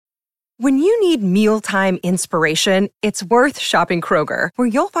When you need mealtime inspiration, it's worth shopping Kroger, where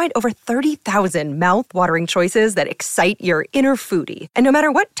you'll find over 30,000 mouth-watering choices that excite your inner foodie. And no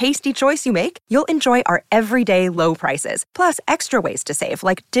matter what tasty choice you make, you'll enjoy our everyday low prices, plus extra ways to save,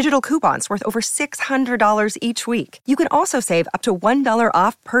 like digital coupons worth over $600 each week. You can also save up to $1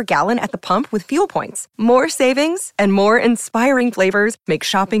 off per gallon at the pump with fuel points. More savings and more inspiring flavors make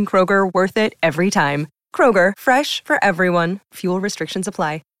shopping Kroger worth it every time. Kroger, fresh for everyone. Fuel restrictions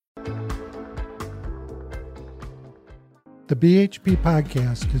apply. The BHP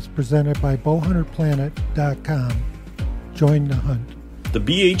podcast is presented by bowhunterplanet.com. Join the hunt. The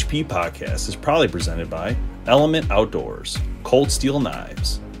BHP podcast is proudly presented by Element Outdoors, Cold Steel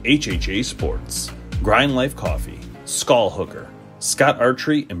Knives, HHA Sports, Grind Life Coffee, Skull Hooker, Scott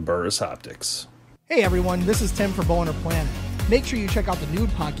Archery, and Burris Optics. Hey everyone, this is Tim for Bowhunter Planet. Make sure you check out the new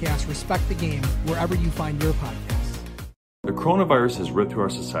podcast, Respect the Game, wherever you find your podcasts. The coronavirus has ripped through our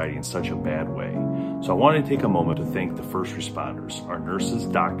society in such a bad way. So I wanted to take a moment to thank the first responders, our nurses,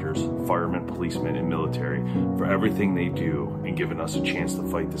 doctors, firemen, policemen, and military for everything they do and giving us a chance to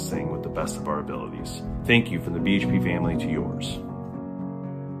fight this thing with the best of our abilities. Thank you from the BHP family to yours.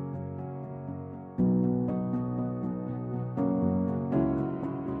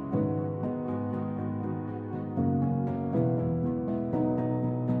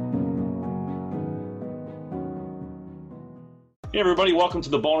 Hey everybody, welcome to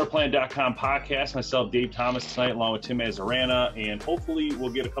the bowhunterplanet.com podcast. Myself, Dave Thomas, tonight, along with Tim Mazzarana, and hopefully we'll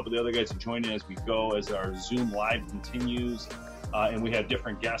get a couple of the other guys to join in as we go, as our Zoom Live continues, and we have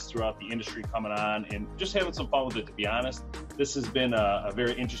different guests throughout the industry coming on, and just having some fun with it, to be honest. This has been a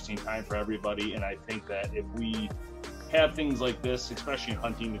very interesting time for everybody, and I think that if we have things like this, especially in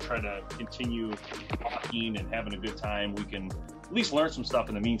hunting, to try to continue talking and having a good time, we can at least learn some stuff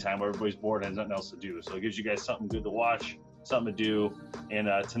in the meantime where everybody's bored and has nothing else to do. So it gives you guys something good to watch, something to do. And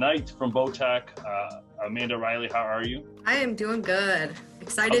tonight from Bowtech, Amanda Riley, how are you? I am doing good.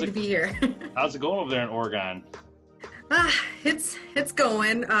 Excited to be here. How's it going over there in Oregon? It's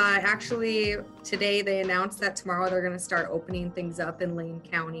going. Actually, today they announced that tomorrow they're going to start opening things up in Lane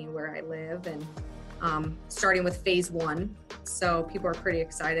County where I live, and starting with phase 1. So people are pretty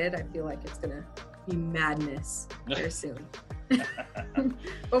excited. I feel like it's going to be madness very soon.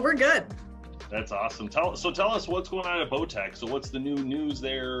 But we're good. That's awesome. Tell us what's going on at Bowtech. So what's the new news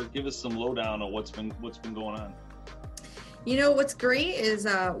there? Give us some lowdown on what's been going on. You know, what's great is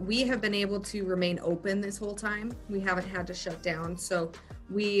we have been able to remain open this whole time. We haven't had to shut down. So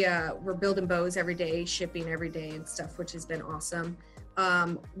we're building bows every day, shipping every day and stuff, which has been awesome.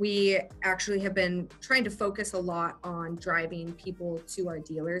 We actually have been trying to focus a lot on driving people to our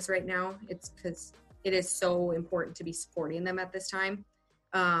dealers right now. It's because it is so important to be supporting them at this time.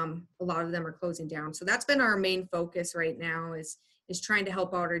 A lot of them are closing down. So that's been our main focus right now is trying to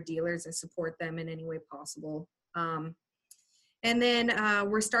help out our dealers and support them in any way possible. And then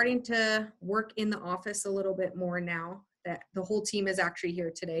we're starting to work in the office a little bit more now that the whole team is actually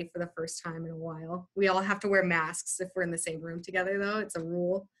here today for the first time in a while. We all have to wear masks if we're in the same room together though. It's a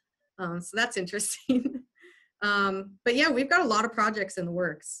rule. So that's interesting. But yeah, we've got a lot of projects in the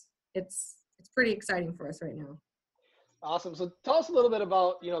works. It's pretty exciting for us right now. Awesome. So tell us a little bit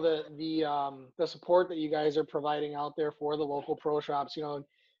about, you know, the support that you guys are providing out there for the local pro shops. You know,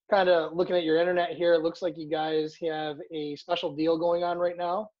 kind of looking at your internet here, it looks like you guys have a special deal going on right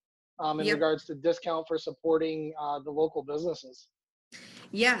now in regards to discount for supporting the local businesses.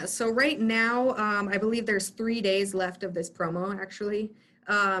 Yeah. So right now, I believe there's 3 days left of this promo. Actually,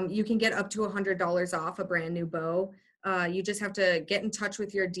 you can get up to $100 off a brand new bow. You just have to get in touch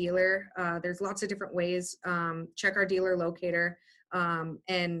with your dealer. There's lots of different ways. Check our dealer locator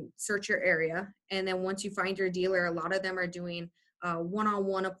and search your area. And then once you find your dealer, a lot of them are doing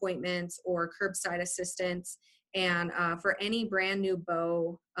one-on-one appointments or curbside assistance. And for any brand new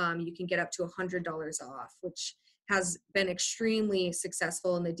bow, you can get up to $100 off, which has been extremely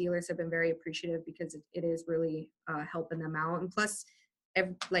successful. And the dealers have been very appreciative because it is really helping them out. And plus,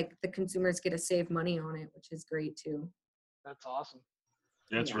 the consumers get to save money on it, which is great too. That's awesome.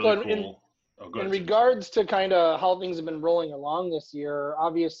 That's really cool. In regards to kind of how things have been rolling along this year,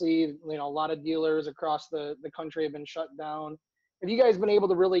 obviously, you know, a lot of dealers across the country have been shut down. Have you guys been able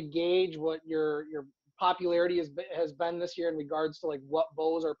to really gauge what your popularity has been this year in regards to like what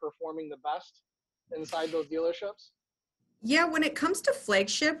bows are performing the best inside those dealerships? Yeah, when it comes to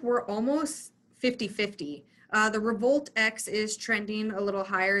flagship, we're almost 50-50. The Revolt X is trending a little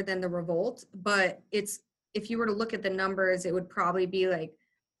higher than the Revolt, but if you were to look at the numbers, it would probably be like,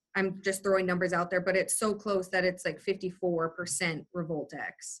 I'm just throwing numbers out there, but it's so close that it's like 54% Revolt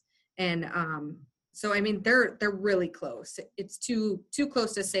X. And So, I mean, they're really close. It's too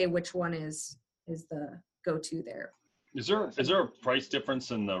close to say which one is the go-to there. Is there a price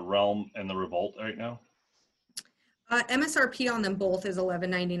difference in the Realm and the Revolt right now? MSRP on them both is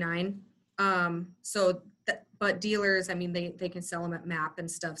 $11.99. But dealers, I mean, they can sell them at MAP and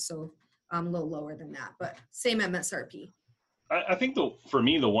stuff, so a little lower than that, but same MSRP. I think for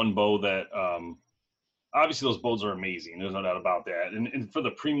me, the one bow that obviously those bows are amazing. There's no doubt about that. And for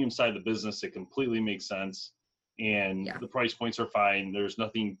the premium side of the business, it completely makes sense. And the price points are fine. There's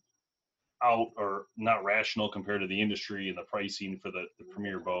nothing out or not rational compared to the industry and the pricing for the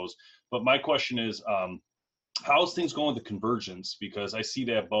premier bows. But my question is, how's things going with the convergence? Because I see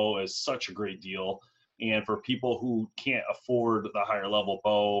that bow as such a great deal. And for people who can't afford the higher level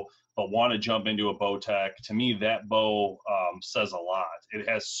bow, but want to jump into a Bowtech, to me, that bow says a lot. It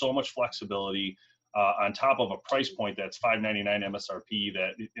has so much flexibility on top of a price point that's $599 MSRP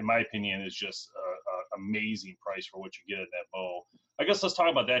that, in my opinion, is just an amazing price for what you get at that bow. I guess let's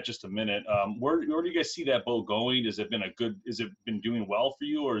talk about that just a minute. Where do you guys see that bow going? Is it been doing well for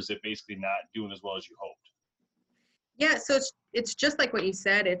you, or is it basically not doing as well as you hoped? Yeah, so it's just like what you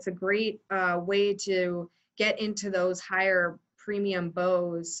said. It's a great way to get into those higher premium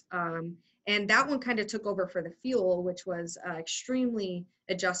bows. And that one kind of took over for the Fuel, which was extremely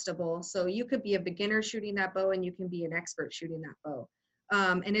adjustable. So you could be a beginner shooting that bow, and you can be an expert shooting that bow.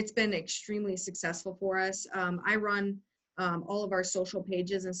 And it's been extremely successful for us. I run all of our social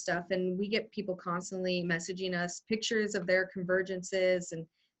pages and stuff, and we get people constantly messaging us pictures of their convergences and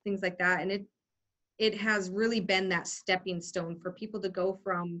things like that. And it has really been that stepping stone for people to go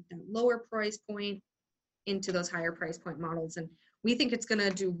from that lower price point into those higher price point models. And we think it's going to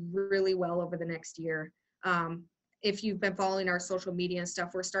do really well over the next year. If you've been following our social media and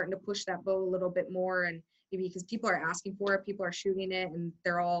stuff, we're starting to push that bow a little bit more, and because people are asking for it, people are shooting it, and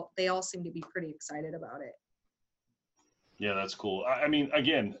they all seem to be pretty excited about it. Yeah, that's cool. I mean,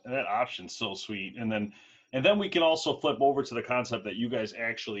 again, that option's so sweet. And then we can also flip over to the concept that you guys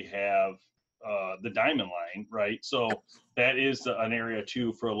actually have the Diamond line, right? So that is an area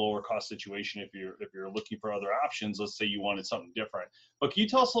too for a lower cost situation if you're looking for other options. Let's say you wanted something different. But can you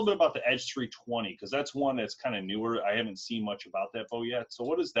tell us a little bit about the Edge 320? Because that's one that's kind of newer. I haven't seen much about that bow yet. So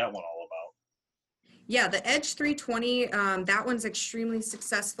what is that one all about? Yeah, the Edge 320, that one's extremely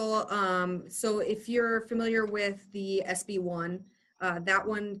successful. So if you're familiar with the SB1, that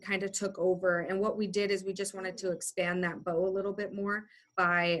one kind of took over. And what we did is we just wanted to expand that bow a little bit more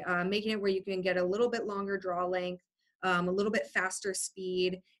by making it where you can get a little bit longer draw length, a little bit faster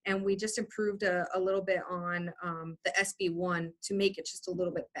speed. And we just improved a little bit on the SB1 to make it just a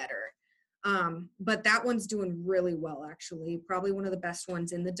little bit better. But that one's doing really well, actually. Probably one of the best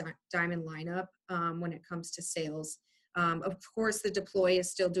ones in the Diamond lineup when it comes to sales. Of course, the Deploy is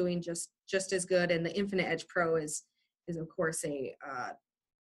still doing just as good, and the Infinite Edge Pro is of course a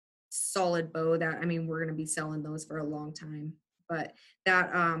solid bow that, I mean, we're going to be selling those for a long time. But that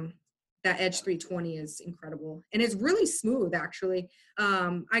Edge 320 is incredible, and it's really smooth, actually.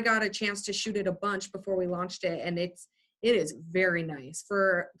 I got a chance to shoot it a bunch before we launched it, and it is very nice.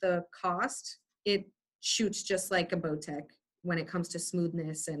 For the cost, it shoots just like a Bowtech when it comes to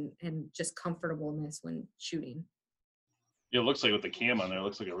smoothness and just comfortableness when shooting. Yeah, it looks like with the cam on there, it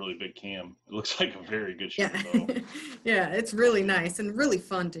looks like a really big cam. It looks like a very good shoot, Yeah. though. Yeah, it's really nice and really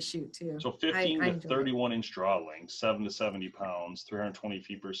fun to shoot, too. So 15 to 31 inch draw length, 7 to 70 pounds, 320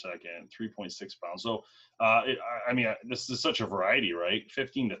 feet per second, 3.6 pounds. So, I mean, this is such a variety, right?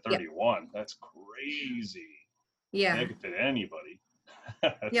 15 to 31. Yeah. That's crazy. Yeah. That could fit anybody.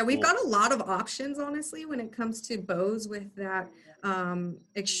 Yeah, we've got a lot of options, honestly, when it comes to bows with that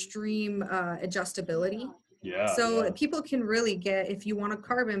extreme adjustability. Yeah. So people can really get, if you want a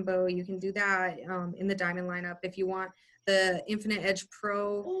carbon bow, you can do that in the Diamond lineup. If you want the Infinite Edge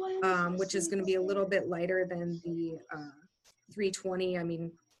Pro, which is going to be a little bit lighter than the 320, I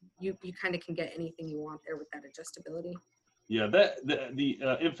mean, you kind of can get anything you want there with that adjustability. Yeah,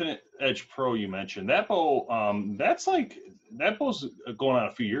 the Infinite Edge Pro you mentioned, that bow, that bow's going on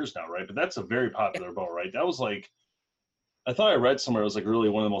a few years now, right? But that's a very popular bow, right? That was like, I thought I read somewhere it was like really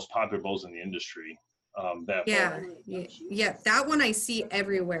one of the most popular bows in the industry. Yeah, that one I see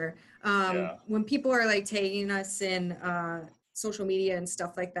everywhere. When people are like tagging us in social media and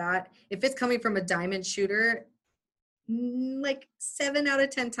stuff like that, if it's coming from a Diamond shooter, like 7 out of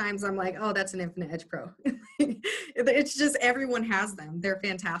 10 times I'm like, oh, that's an Infinite Edge Pro. It's just, everyone has them. They're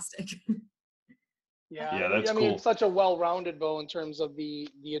fantastic. Yeah, that's I mean, cool. It's such a well-rounded bow in terms of the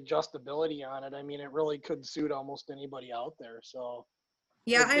adjustability on it. I mean, it really could suit almost anybody out there. So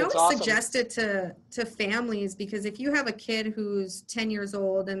Yeah, I It's always awesome. suggest it to families, because if you have a kid who's 10 years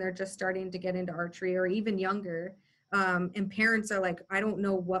old and they're just starting to get into archery, or even younger, and parents are like, I don't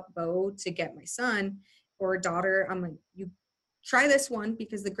know what bow to get my son or daughter, I'm like, you try this one,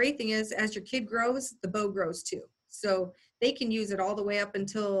 because the great thing is, as your kid grows, the bow grows too. So they can use it all the way up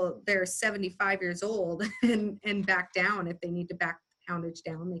until they're 75 years old and back down. If they need to back the poundage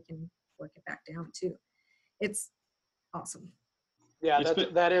down, they can work it back down too. It's awesome. Yeah,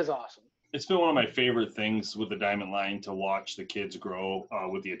 It's that is awesome. It's been one of my favorite things with the Diamond line to watch the kids grow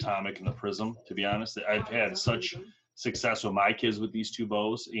with the Atomic and the Prism. To be honest, I've had such success with my kids with these two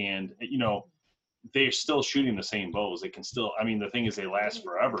bows, and they're still shooting the same bows. They can still, I mean, the thing is, they last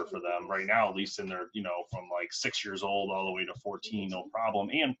forever for them right now, at least in their, from like 6 years old all the way to 14, no problem.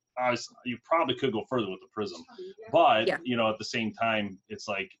 And you probably could go further with the Prism, but at the same time, it's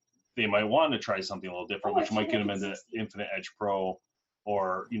like they might want to try something a little different, which might get them into Infinite Edge Pro,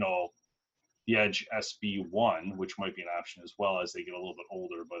 or the Edge SB1, which might be an option as well as they get a little bit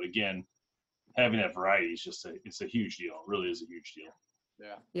older. But again, having that variety is just it's a huge deal. It really is a huge deal.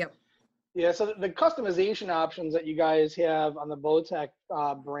 Yeah. Yep. Yeah. So the customization options that you guys have on the Bowtech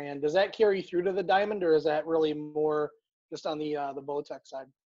brand, does that carry through to the Diamond, or is that really more just on the Bowtech side?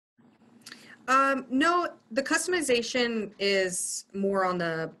 No, the customization is more on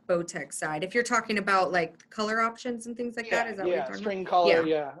the Bowtech side. If you're talking about like color options and things like that, is that what you're talking string about?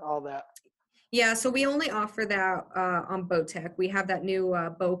 color, all that. Yeah, so we only offer that on Bowtech. We have that new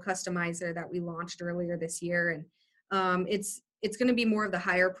bow customizer that we launched earlier this year, and it's going to be more of the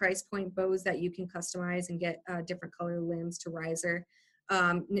higher price point bows that you can customize and get different color limbs to riser.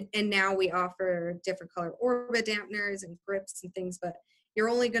 And now we offer different color orbit dampeners and grips and things, but you're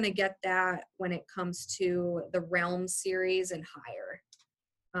only going to get that when it comes to the Realm series and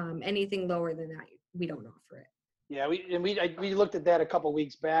higher. Anything lower than that, we don't offer it. Yeah, we looked at that a couple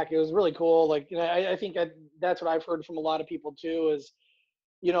weeks back. It was really cool. Like, I think that's what I've heard from a lot of people too. Is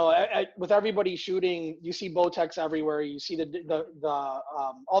with everybody shooting, you see Bowtechs everywhere. You see the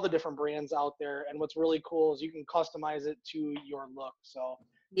all the different brands out there, and what's really cool is you can customize it to your look. So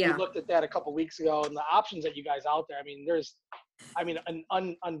we looked at that a couple weeks ago, and the options that you guys out there. I mean, there's an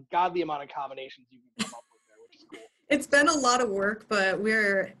ungodly amount of combinations you can come up with there, which is cool. It's been a lot of work, but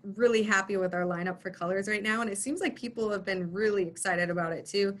we're really happy with our lineup for colors right now. And it seems like people have been really excited about it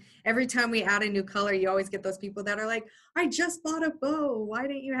too. Every time we add a new color, you always get those people that are like, I just bought a bow. Why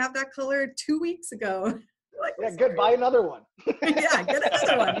didn't you have that color 2 weeks ago? Like, yeah, good. Buy another one. Yeah, get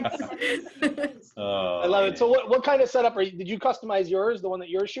another one. I love it. So what kind of setup did you customize yours, the one that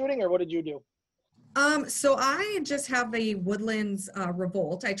you're shooting, or what did you do? So I just have the Woodlands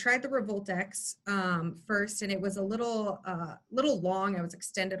Revolt. I tried the Revolt X first, and it was a little long. I was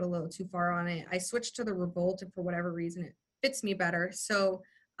extended a little too far on it. I switched to the Revolt, and for whatever reason, it fits me better. So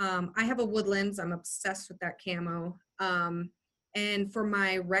I have a Woodlands. I'm obsessed with that camo. And for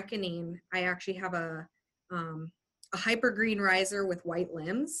my Reckoning, I actually have a hyper green riser with white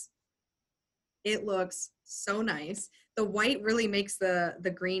limbs. It looks so nice. The white really makes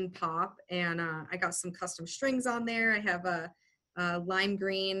the green pop, and I got some custom strings on there. I have a lime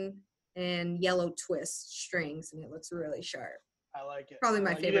green and yellow twist strings, and it looks really sharp. I like it. Probably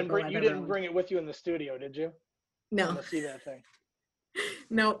my favorite. You didn't bring it with you in the studio, did you? No. To see that thing.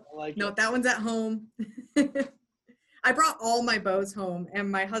 Nope. Nope. That one's at home. I brought all my bows home,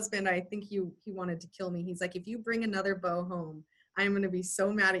 and my husband, I think he wanted to kill me. He's like, if you bring another bow home, I'm going to be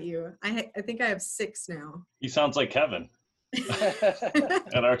so mad at you. I think I have 6 now. He sounds like Kevin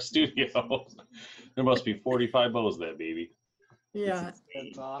at our studio. There must be 45 bows that baby. Yeah.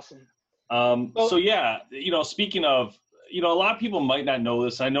 That's awesome. So yeah, speaking of, a lot of people might not know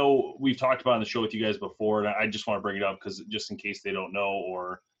this. I know we've talked about it on the show with you guys before, and I just want to bring it up because just in case they don't know,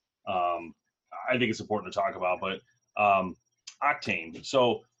 or I think it's important to talk about, but Octane.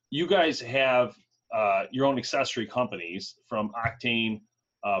 So you guys have your own accessory companies, from Octane,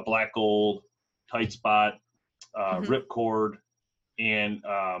 Black Gold, Tight Spot, Ripcord, and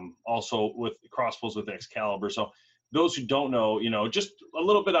also with crossbows with Excalibur. So those who don't know, just a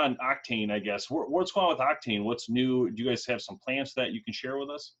little bit on Octane, I guess. What's going on with Octane? What's new? Do you guys have some plans that you can share with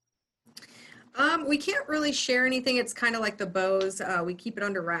us? We can't really share anything. It's kind of like the bows. We keep it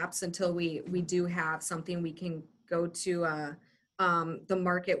under wraps until we do have something we can go to the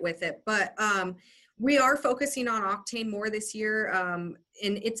market with it. But we are focusing on Octane more this year, and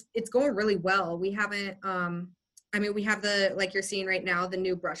it's going really well. We haven't, we have like you're seeing right now, the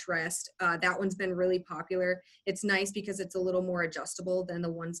new brush rest. That one's been really popular. It's nice because it's a little more adjustable than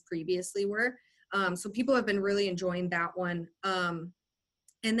the ones previously were. So people have been really enjoying that one.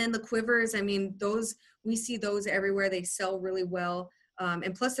 And then the quivers, we see those everywhere. They sell really well.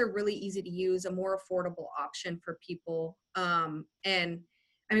 And plus they're really easy to use, a more affordable option for people. And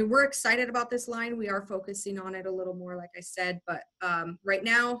I mean, we're excited about this line. We are focusing on it a little more, like I said, but right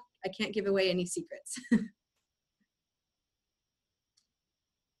now I can't give away any secrets.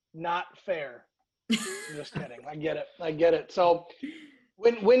 Not fair. I'm just kidding. I get it. So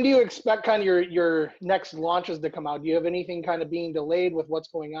when do you expect kind of your next launches to come out? Do you have anything kind of being delayed with what's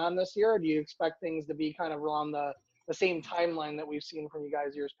going on this year? Or do you expect things to be kind of around the same timeline that we've seen from you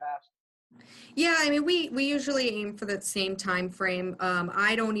guys years past? Yeah, I mean, we usually aim for the same time frame.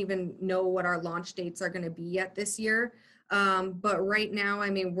 I don't even know what our launch dates are going to be yet this year. But right now, I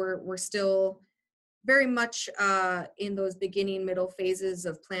mean, we're still very much in those beginning, middle phases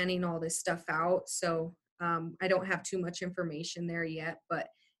of planning all this stuff out. So I don't have too much information there yet, but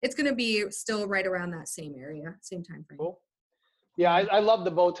it's going to be still right around that same area, same time frame. Cool. Yeah, I love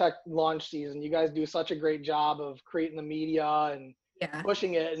the Bowtech launch season. You guys do such a great job of creating the media and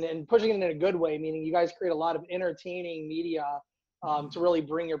pushing it and pushing it in a good way, meaning you guys create a lot of entertaining media to really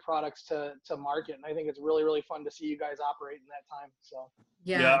bring your products to market. And I think it's really, really fun to see you guys operate in that time. So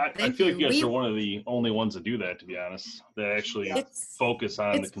I feel like you guys are one of the only ones that do that, to be honest, that actually focus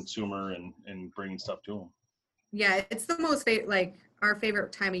on the consumer and bringing stuff to them. Yeah, it's the most our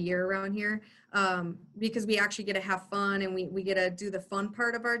favorite time of year around here, because we actually get to have fun and we get to do the fun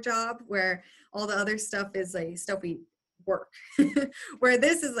part of our job, where all the other stuff is like stuff we work. Where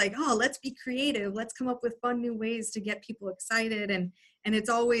this is like, oh, let's be creative, let's come up with fun new ways to get people excited, and it's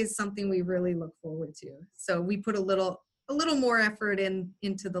always something we really look forward to. So we put a little more effort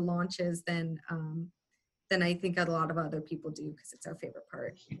into the launches than I think a lot of other people do, because it's our favorite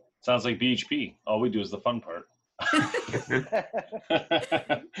part. Sounds like BHP. All we do is the fun part.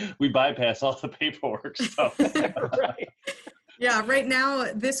 We bypass all the paperwork stuff. Right. Yeah, right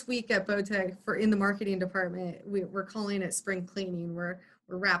now, this week at Bowtech, in the marketing department, we're calling it spring cleaning. We're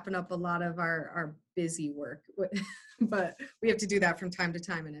wrapping up a lot of our busy work, but we have to do that from time to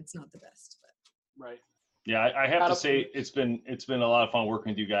time, and it's not the best. But. Right. Yeah, I have to say it's been a lot of fun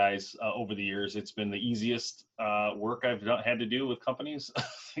working with you guys over the years. It's been the easiest work I've had to do with companies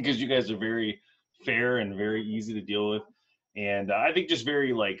because you guys are very fair and very easy to deal with, and I think just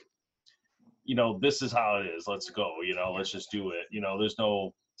very this is how it is. Let's go. Let's just do it. There's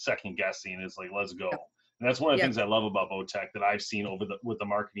no second guessing. It's like, let's go. And that's one of the things I love about Bowtech that I've seen with the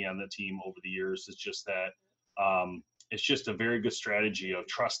marketing on the team over the years. Is just that it's just a very good strategy of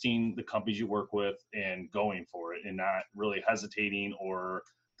trusting the companies you work with and going for it and not really hesitating or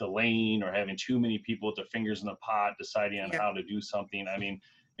delaying or having too many people with their fingers in the pot deciding on how to do something. I mean,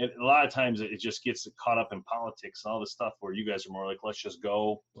 a lot of times it just gets caught up in politics and all this stuff where you guys are more like, let's just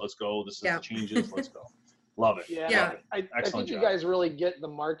go. Let's go. This is the changes. Let's go. Love it. Yeah. I think you guys really get the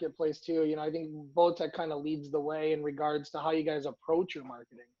marketplace too. I think Bowtech kind of leads the way in regards to how you guys approach your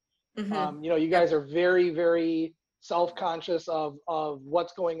marketing. Mm-hmm. You guys are very, very self-conscious of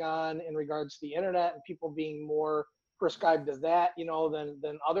what's going on in regards to the internet and people being more prescribed to that,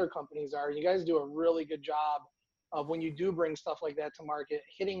 than other companies are. You guys do a really good job of, when you do bring stuff like that to market,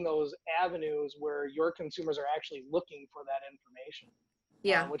 hitting those avenues where your consumers are actually looking for that information.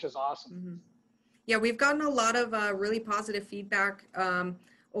 Yeah. Which is awesome. Mm-hmm. Yeah, we've gotten a lot of really positive feedback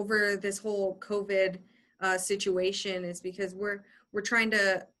over this whole COVID situation, is because we're trying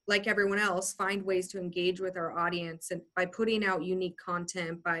to, like everyone else, find ways to engage with our audience, and by putting out unique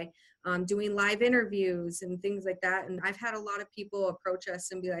content, by doing live interviews and things like that. And I've had a lot of people approach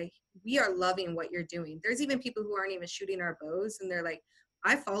us and be like, we are loving what you're doing. There's even people who aren't even shooting our bows, and they're like,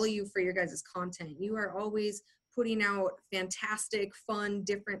 I follow you for your guys' content. You are always putting out fantastic, fun,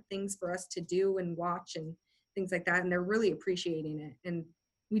 different things for us to do and watch and things like that. And they're really appreciating it. And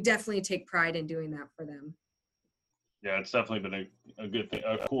we definitely take pride in doing that for them. Yeah, it's definitely been a good thing,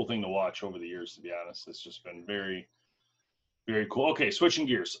 a cool thing to watch over the years, to be honest. It's just been very, very cool. Okay, switching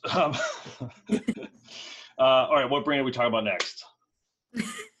gears. All right, what brand are we talking about next?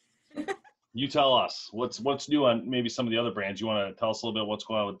 You tell us what's new on maybe some of the other brands. You want to tell us a little bit what's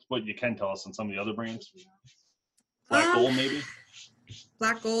going on with what you can tell us on some of the other brands? Black Gold, maybe?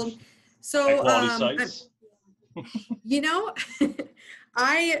 Black Gold. So, sites.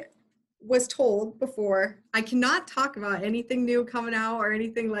 I was told before I cannot talk about anything new coming out or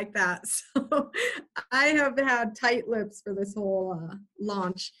anything like that. So I have had tight lips for this whole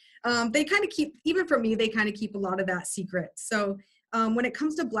launch. They kind of keep, even for me, they kind of keep a lot of that secret. So when it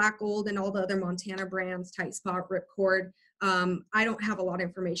comes to Black Gold and all the other Montana brands, Tight Spot, Ripcord, I don't have a lot of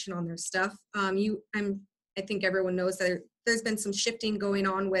information on their stuff. I think everyone knows that there's been some shifting going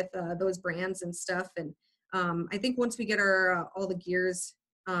on with those brands and stuff. And I think once we get our all the gears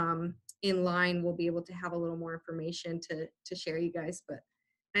in line, we'll be able to have a little more information to share you guys. But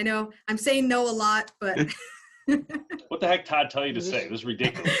I know I'm saying no a lot, but What the heck Todd tell you to say? This is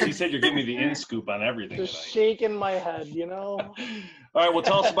ridiculous. He said you're giving me the in scoop on everything Just tonight. shaking my head, you know. All right, well,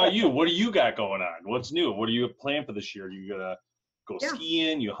 tell us about you. What do you got going on? What's new? What are you planning for this year? You gonna go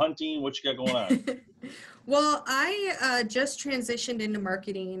skiing? You hunting? What you got going on? Well, I just transitioned into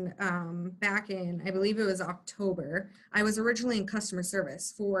marketing back in, I believe it was October. I was originally in customer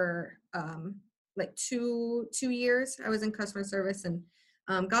service for like two years. I was in customer service and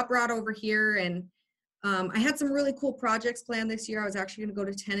got brought over here, and I had some really cool projects planned this year. I was actually going to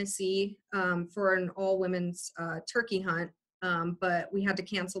go to Tennessee for an all-women's turkey hunt, but we had to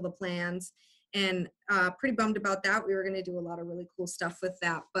cancel the plans, and pretty bummed about that. We were going to do a lot of really cool stuff with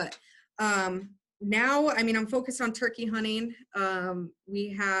that, but now, I mean, I'm focused on turkey hunting.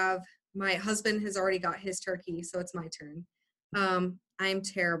 My husband has already got his turkey, so it's my turn. I'm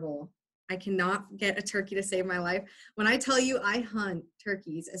terrible. I cannot get a turkey to save my life. When I tell you I hunt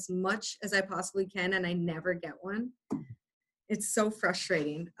turkeys as much as I possibly can and I never get one, it's so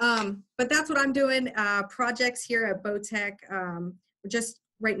frustrating. But that's what I'm doing. Projects here at Bowtech.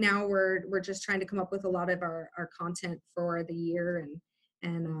 Right now we're just trying to come up with a lot of our content for the year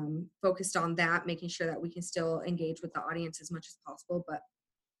and focused on that, making sure that we can still engage with the audience as much as possible. But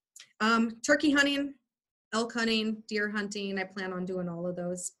turkey hunting, elk hunting, deer hunting, I plan on doing all of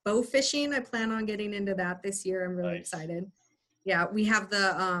those. Bow fishing, I plan on getting into that this year. I'm really excited. Yeah, we have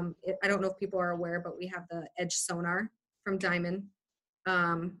the, I don't know if people are aware, but we have the Edge sonar from Diamond.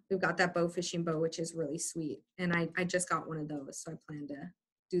 We've got that bow fishing bow, which is really sweet. And I just got one of those, so I plan to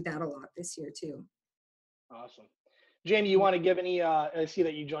do that a lot this year too. Awesome. Jamie, you want to give any, I see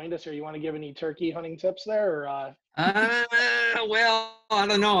that you joined us, or you want to give any turkey hunting tips there? Or, well, I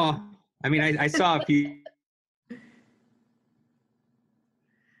don't know. I mean, I saw a few.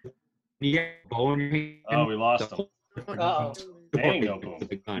 You got a bow in your hand? Oh, we lost him. Uh-oh. Dang, no boom.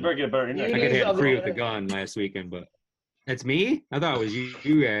 You better get better internet. I could have free with the gun last weekend, but that's me? I thought it was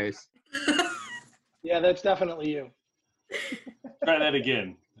you guys. Yeah, that's definitely you. Try that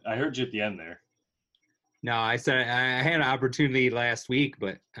again. I heard you at the end there. No, I said I had an opportunity last week,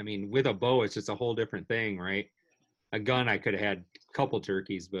 but I mean, with a bow, it's just a whole different thing, right? A gun, I could have had a couple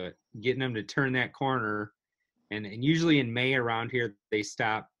turkeys, but getting them to turn that corner, and usually in May around here, they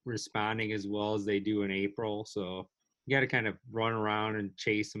stop responding as well as they do in April. So you got to kind of run around and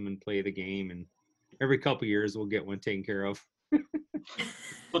chase them and play the game. And every couple of years, we'll get one taken care of.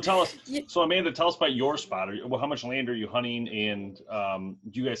 So tell us, so Amanda, tell us about your spot. How much land are you hunting? And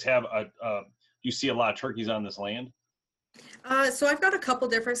do you guys have do you see a lot of turkeys on this land? So I've got a couple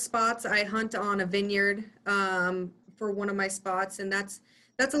different spots. I hunt on a vineyard for one of my spots, and that's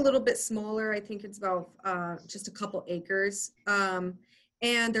a little bit smaller. I think it's about just a couple acres.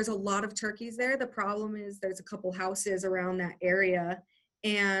 And there's a lot of turkeys there. The problem is there's a couple houses around that area,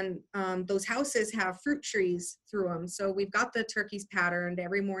 and those houses have fruit trees through them. So we've got the turkeys patterned.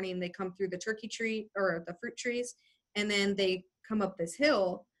 Every morning they come through the turkey tree or the fruit trees, and then they come up this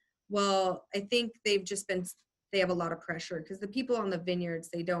hill. Well, I think they have a lot of pressure because the people on the vineyards,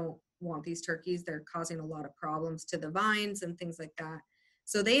 they don't want these turkeys. They're causing a lot of problems to the vines and things like that.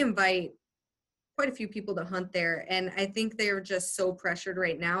 So they invite quite a few people to hunt there. And I think they're just so pressured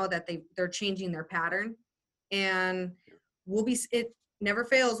right now that they're changing their pattern. And it never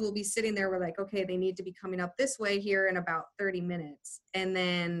fails. We'll be sitting there. We're like, okay, they need to be coming up this way here in about 30 minutes. And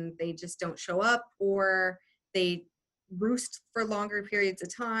then they just don't show up, or they roost for longer periods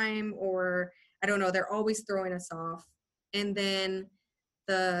of time, or I don't know, they're always throwing us off. And then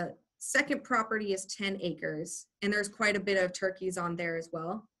the second property is 10 acres, and there's quite a bit of turkeys on there as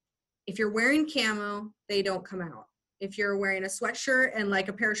well. If you're wearing camo, they don't come out. If you're wearing a sweatshirt and like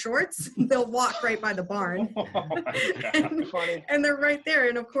a pair of shorts, they'll walk right by the barn. And they're right there.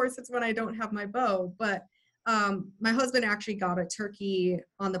 And of course, it's when I don't have my bow. But my husband actually got a turkey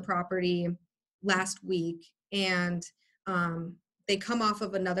on the property last week, and they come off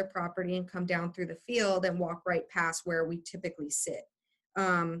of another property and come down through the field and walk right past where we typically sit.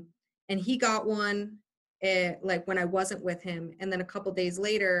 And he got one like when I wasn't with him. And then a couple days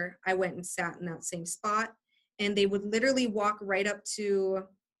later, I went and sat in that same spot, and they would literally walk right up to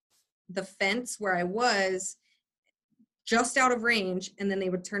the fence where I was, just out of range. And then they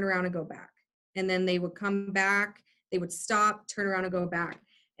would turn around and go back. And then they would come back, they would stop, turn around and go back.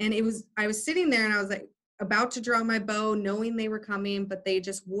 And I was sitting there and I was like, about to draw my bow, knowing they were coming, but they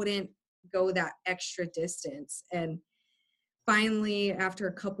just wouldn't go that extra distance. And finally, after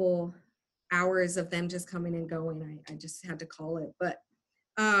a couple hours of them just coming and going, I just had to call it. But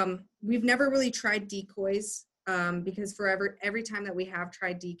we've never really tried decoys because every time that we have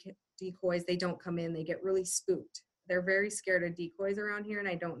tried decoys, they don't come in. They get really spooked. They're very scared of decoys around here, and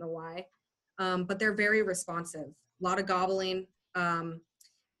I don't know why. But they're very responsive. A lot of gobbling.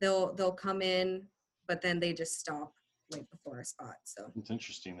 They'll come in, but then they just stop right before a spot. So it's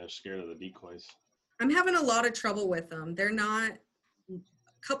interesting. They're scared of the decoys. I'm having a lot of trouble with them. They're not.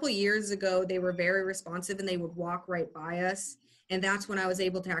 A couple years ago, they were very responsive, and they would walk right by us. And that's when I was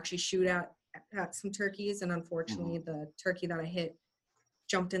able to actually shoot at some turkeys. And unfortunately, the turkey that I hit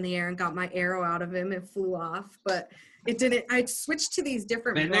jumped in the air and got my arrow out of him and flew off. But it didn't. I switched to these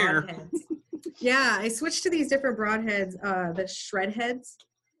different broadheads. Yeah, I switched to these different broadheads, the shred heads,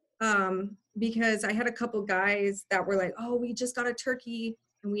 because I had a couple guys that were like, "Oh, we just got a turkey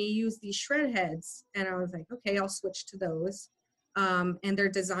and we use these shred heads," and I was like, "Okay, I'll switch to those." And they're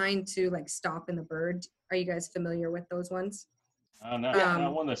designed to like stop in the bird. Are you guys familiar with those ones?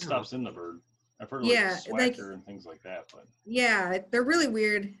 Not one that stops in the bird. I've heard like Swacker and things like that, but yeah, they're really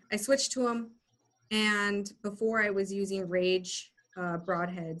weird. I switched to them, and before I was using Rage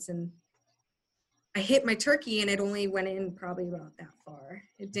broadheads, and I hit my turkey, and it only went in probably about that far.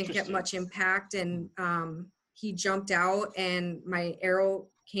 It didn't get much impact, and he jumped out, and my arrow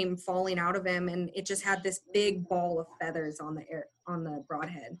came falling out of him, and it just had this big ball of feathers on the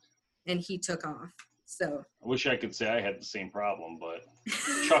broadhead, and he took off. So I wish I could say I had the same problem, but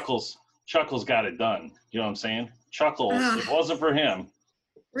Chuckles got it done. You know what I'm saying? Chuckles, if it wasn't for him,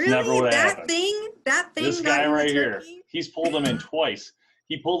 really, never would have that happened. thing. This guy right here, he's pulled him in twice.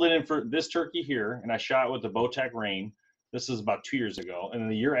 He pulled it in for this turkey here, and I shot with the Bowtech Rain. This is about 2 years ago, and then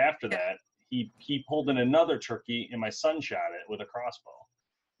the year after that, he pulled in another turkey, and my son shot it with a crossbow.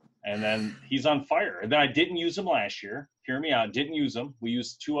 And then he's on fire. And then I didn't use him last year. Hear me out. Didn't use them. We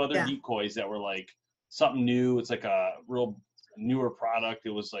used 2 other decoys that were like something new. It's like a real newer product.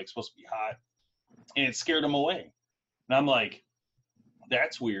 It was like supposed to be hot, and it scared him away. And I'm like,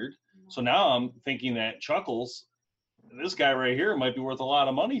 that's weird. So now I'm thinking that Chuckles, this guy right here, might be worth a lot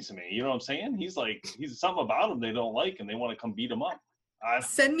of money to me. You know what I'm saying? He's something about him they don't like, and they want to come beat him up.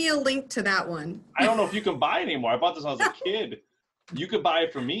 Send me a link to that one. I don't know if you can buy it anymore. I bought this when I was a kid. You could buy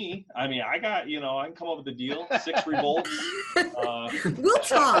it from me. I mean, I got, I can come up with a deal. 6 revolts. We'll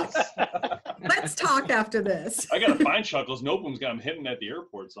talk. Let's talk after this. I got to find Chuckles. Nopum's got him hidden at the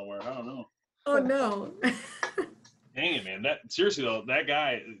airport somewhere. I don't know. Oh, no. Dang it, man. Seriously, though, that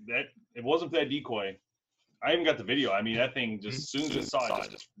guy, it wasn't for that decoy. I even got the video. I mean, that thing just, as soon as it saw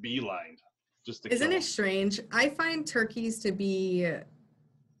it, just beelined. Isn't it strange? I find turkeys to be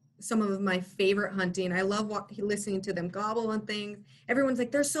some of my favorite hunting. I love listening to them gobble and things. Everyone's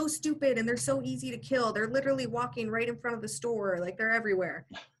like, they're so stupid and they're so easy to kill. They're literally walking right in front of the store. Like, they're everywhere.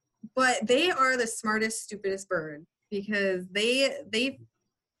 But they are the smartest, stupidest bird, because they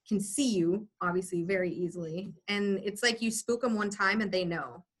can see you, obviously, very easily. And it's like you spook them one time and they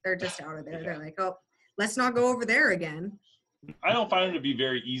know. They're just out of there. Yeah. They're like, oh, let's not go over there again. I don't find them to be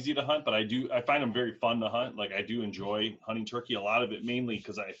very easy to hunt, but I find them very fun to hunt. Like, I do enjoy hunting turkey. A lot of it mainly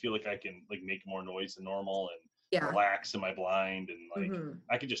because I feel like I can like make more noise than normal and relax in my blind, and like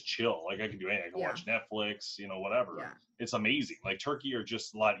I can just chill. Like, I can do anything. I can watch Netflix, whatever. Yeah. It's amazing. Like, turkey are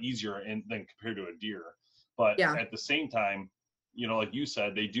just a lot easier than compared to a deer. But at the same time, like you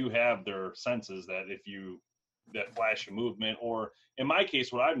said, they do have their senses that that flash of movement, or in my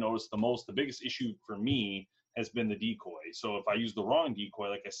case, what I've noticed the biggest issue for me has been the decoy. So if I use the wrong decoy,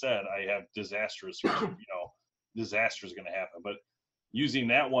 like I said, I have disastrous is going to happen. But using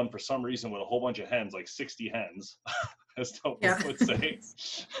that one for some reason with a whole bunch of hens, like 60 hens, as Topum would say.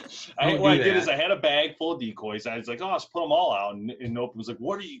 What I did is I had a bag full of decoys. And I was like, let's put them all out. And Nopum was like,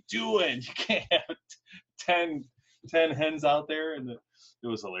 what are you doing? You can't have 10 hens out there. And it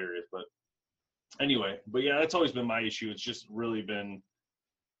was hilarious. But anyway, that's always been my issue. It's just really been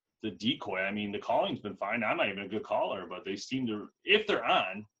the decoy. I mean, the calling's been fine. I'm not even a good caller, but they seem to, if they're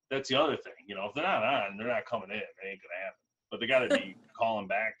on, that's the other thing. If they're not on, they're not coming in. It ain't going to happen. But they got to be calling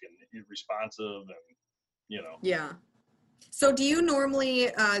back and responsive and, Yeah. So do you normally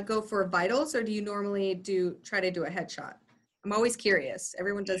go for vitals, or do you normally try to do a headshot? I'm always curious.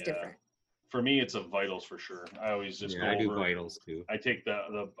 Everyone does different. For me, it's a vitals for sure. I always just go over. I do vitals too. I take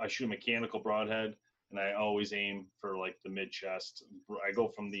I shoot a mechanical broadhead, and I always aim for like the mid chest. I go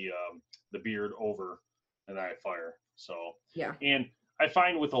from the beard over, and then I fire. So and I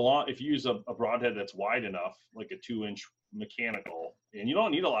find with if you use a broadhead that's wide enough, like a 2-inch mechanical, and you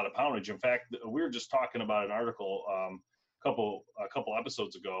don't need a lot of poundage. In fact, we were just talking about an article a couple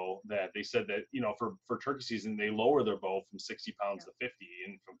episodes ago that they said that for turkey season they lower their bow from 60 pounds to 50,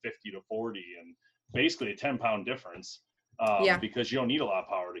 and from 50 to 40, and basically a 10-pound difference because you don't need a lot of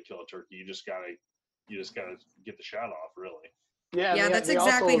power to kill a turkey. You just gotta get the shot off, really. Yeah, that's they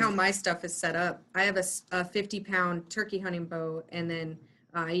exactly also- how my stuff is set up. I have a 50-pound turkey hunting bow, and then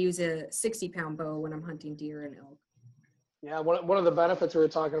I use a 60-pound bow when I'm hunting deer and elk. Yeah, one of the benefits we were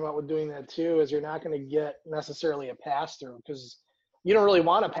talking about with doing that too is you're not going to get necessarily a pass through because you don't really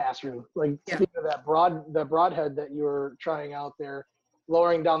want a pass through. Like speaking of that broadhead that you were trying out there,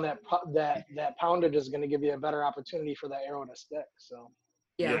 lowering down that poundage is going to give you a better opportunity for that arrow to stick. So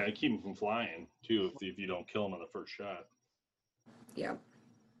Yeah. keep them from flying too if you don't kill them on the first shot. Yeah.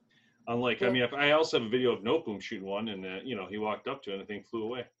 Unlike, I mean, I also have a video of Noteboom shooting one, and he walked up to it and the thing flew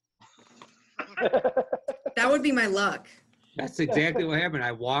away. That would be my luck. That's exactly what happened.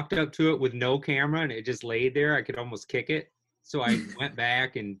 I walked up to it with no camera and it just laid there. I could almost kick it. So I went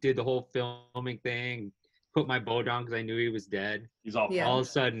back and did the whole filming thing, put my bow down because I knew he was dead. He's all Yeah. All of a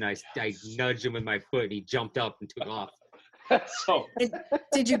sudden, I nudged him with my foot and he jumped up and took off. So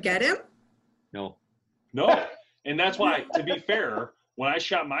Did you get him? No. And that's why, to be fair, when I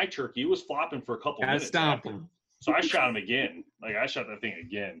shot my turkey, it was flopping for a couple Gotta minutes. stomp after. him. So I shot him again. Like I shot that thing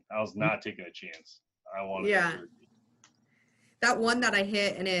again. I was not taking a chance. I wanted Yeah. that turkey. That one that I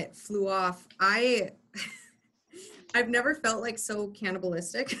hit and it flew off. I've never felt like so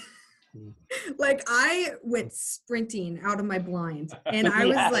cannibalistic. Like I went sprinting out of my blind and I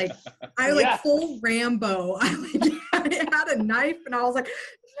was Yes. like, full Rambo. I had a knife and I was like,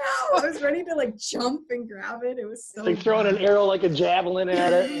 no, I was ready to like jump and grab it. It was so like throwing an arrow like a javelin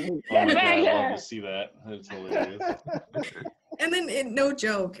at it. Oh my God, I love to see that. That's hilarious. And then, no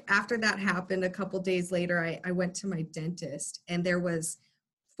joke, after that happened, a couple days later, I went to my dentist and there was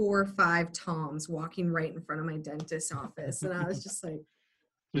 4 or 5 Toms walking right in front of my dentist's office. And I was just like,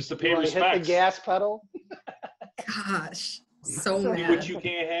 Just to pay You wanna respects. hit the gas pedal. gosh, so See what mad. you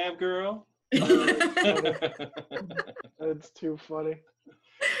can't have, girl. It's too funny.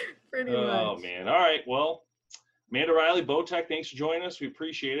 Pretty Oh much. man! All right, well, Amanda Riley, Bowtech, thanks for joining us. We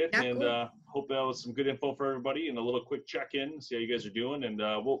appreciate it, Yeah, and cool. hope that was some good info for everybody, and a little quick check-in, see how you guys are doing, and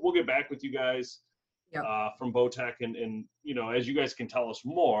we'll get back with you guys Yep. from Bowtech, and as you guys can tell us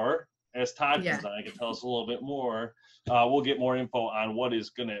more, as Todd Yeah. comes on, can tell us a little bit more. We'll get more info on what is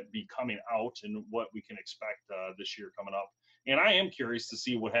going to be coming out and what we can expect this year coming up. And I am curious to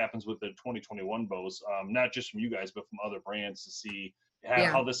see what happens with the 2021 bows, not just from you guys, but from other brands to see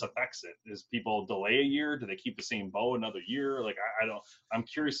how this affects it. Is people delay a year? Do they keep the same bow another year? Like I don't. I'm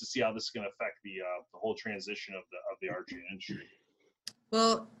curious to see how this is going to affect the whole transition of the archery industry.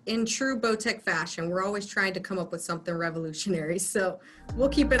 Well, in true Bowtech fashion, we're always trying to come up with something revolutionary. So we'll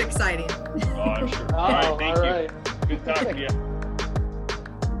keep it exciting. Oh, I'm sure. Oh, All right, thank all you. right. Good talking to you.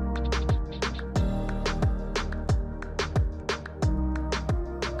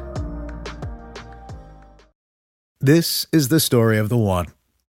 This is the story of the one.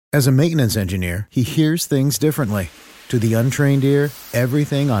 As a maintenance engineer, he hears things differently. To the untrained ear,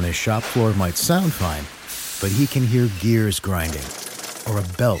 everything on his shop floor might sound fine, but he can hear gears grinding or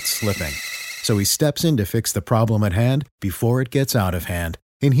a belt slipping. So he steps in to fix the problem at hand before it gets out of hand.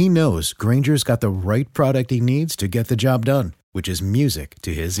 And he knows Grainger's got the right product he needs to get the job done, which is music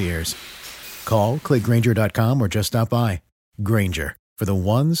to his ears. Call, click Grainger.com, or just stop by. Grainger, for the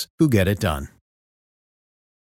ones who get it done.